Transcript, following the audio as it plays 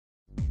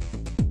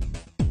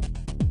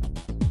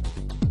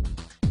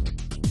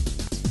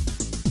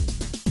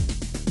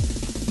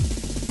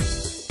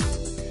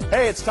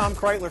Hey, it's Tom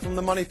Kreitler from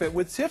the Money Pit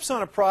with tips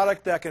on a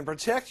product that can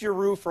protect your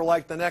roof for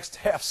like the next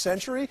half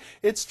century.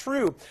 It's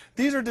true.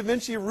 These are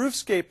DaVinci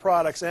Roofscape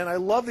products, and I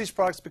love these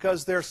products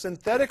because they're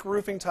synthetic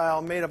roofing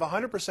tile made of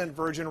 100%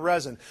 virgin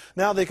resin.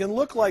 Now, they can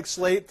look like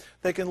slate,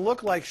 they can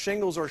look like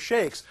shingles or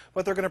shakes,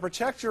 but they're going to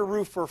protect your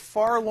roof for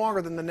far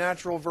longer than the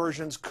natural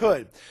versions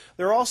could.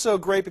 They're also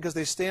great because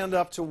they stand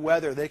up to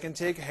weather. They can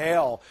take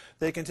hail,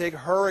 they can take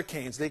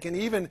hurricanes, they can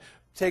even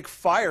take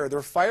fire.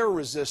 They're fire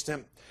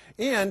resistant,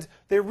 and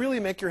they really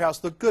make your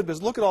house look good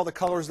because look at all the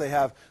colors they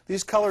have.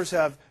 These colors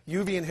have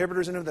UV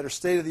inhibitors in them that are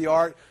state of the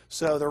art,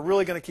 so they're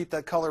really going to keep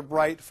that color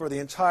bright for the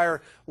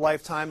entire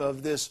lifetime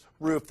of this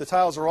roof. The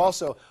tiles are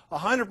also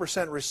 100%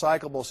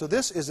 recyclable, so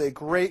this is a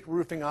great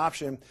roofing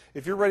option.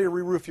 If you're ready to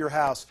re-roof your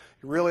house,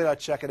 you really ought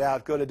to check it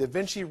out. Go to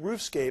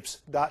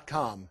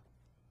DaVinciRoofscapes.com.